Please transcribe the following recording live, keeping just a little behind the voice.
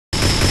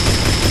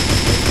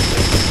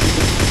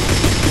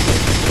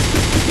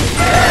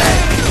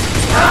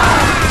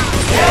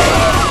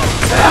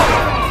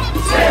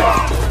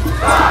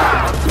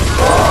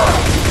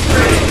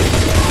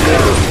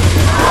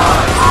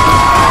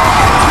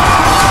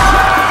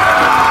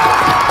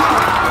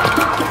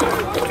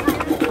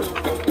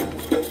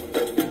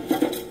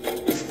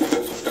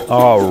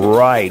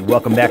Alright,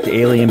 welcome back to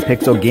Alien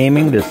Pixel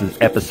Gaming. This is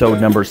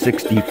episode number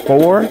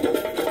 64.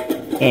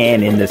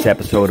 And in this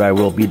episode I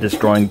will be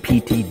destroying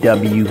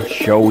PTW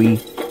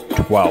SHOEI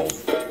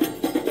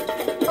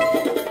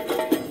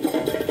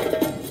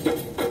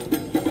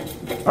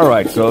 12.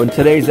 Alright, so in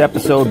today's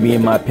episode, me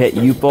and my pet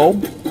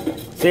UFO.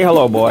 Say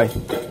hello, boy.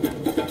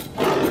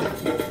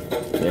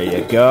 There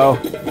you go.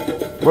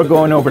 We're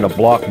going over to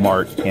Block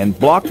Mart. And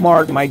Block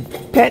Mart, my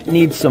pet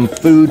needs some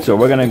food, so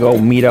we're going to go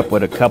meet up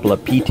with a couple of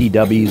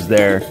PTWs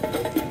there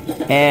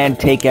and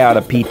take out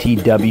a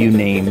PTW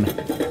named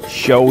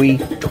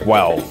SHOEI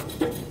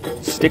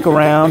 12. Stick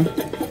around.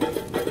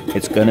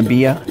 It's going to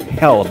be a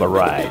hell of a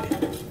ride.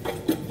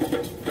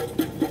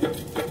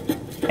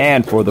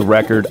 And for the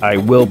record, I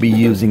will be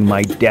using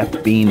my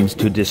death beams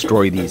to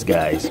destroy these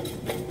guys.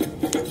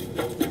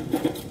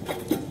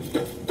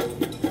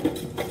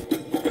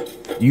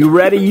 You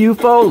ready,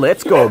 UFO?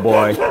 Let's go,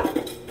 boy.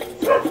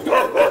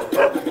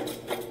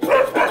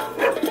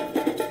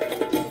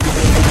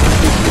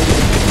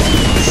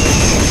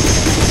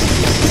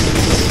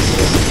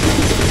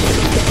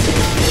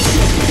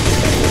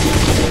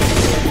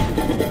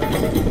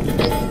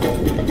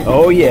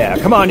 Oh yeah,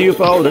 come on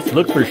UFO, let's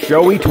look for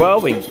SHOEI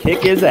 12 and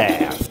kick his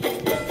ass.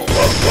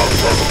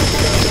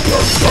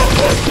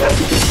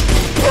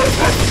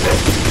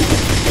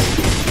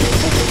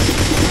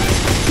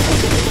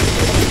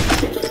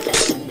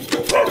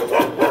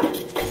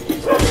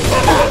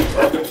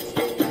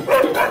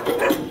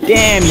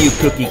 Damn you,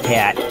 cookie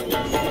cat.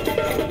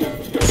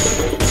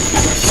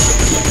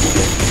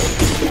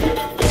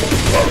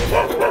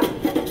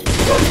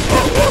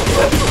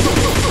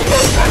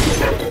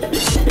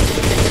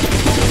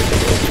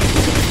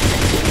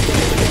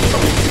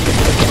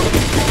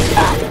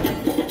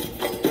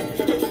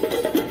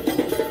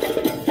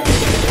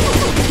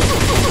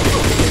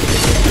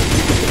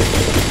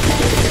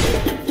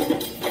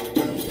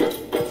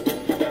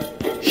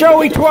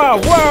 SHOEI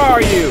 12, where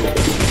are you?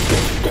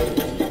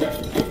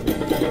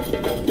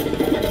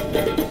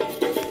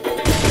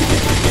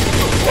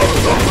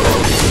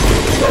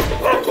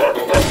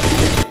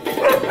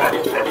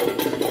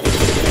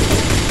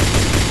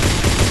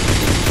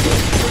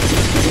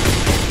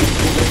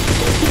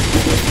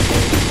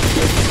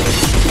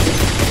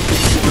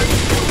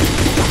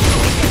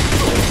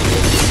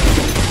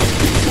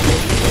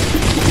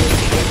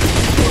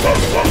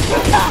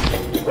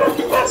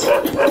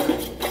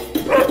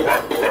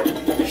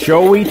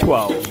 SHOEI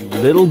 12, you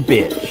little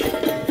bitch.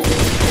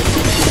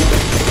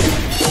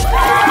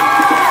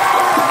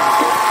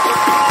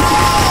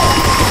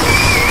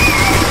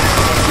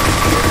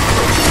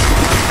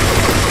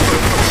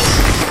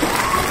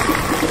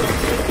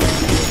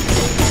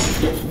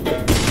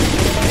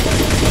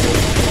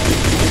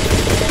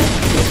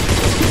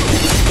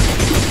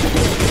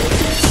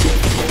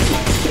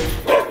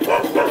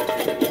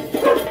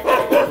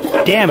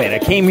 Damn it, I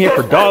came here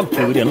for dog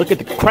food and look at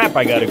the crap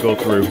I gotta go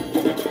through.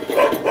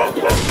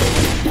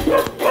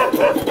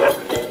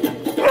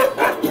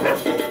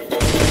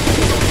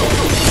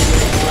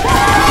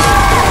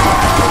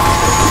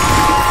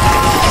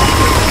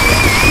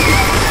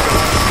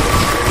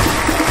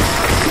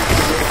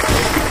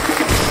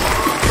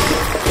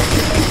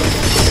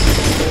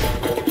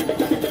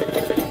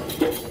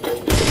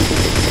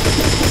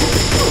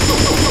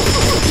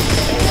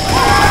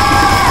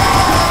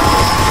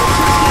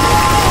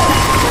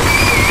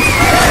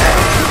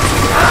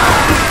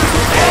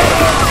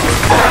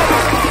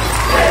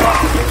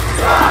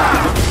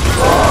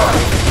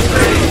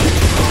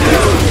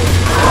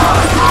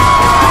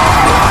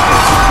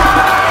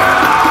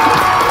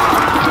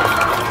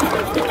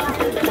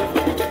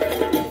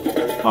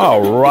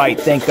 Alright,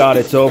 thank God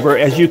it's over.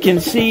 As you can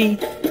see,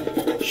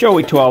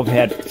 SHOEI 12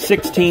 had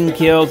 16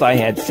 kills, I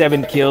had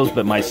 7 kills,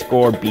 but my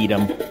score beat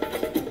him.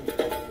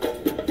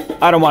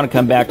 I don't want to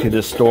come back to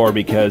this store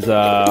because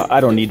I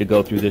don't need to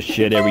go through this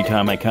shit every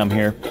time I come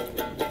here.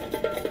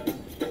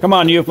 Come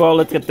on, UFO,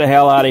 let's get the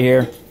hell out of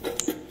here.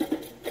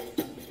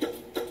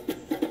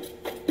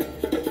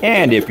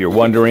 And if you're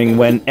wondering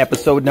when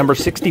episode number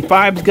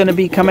 65 is going to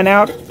be coming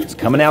out, it's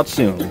coming out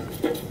soon.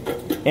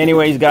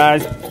 Anyways,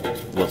 guys,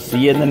 we'll see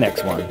you in the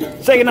next one.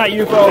 Say goodnight,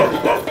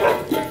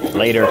 UFO.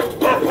 Later.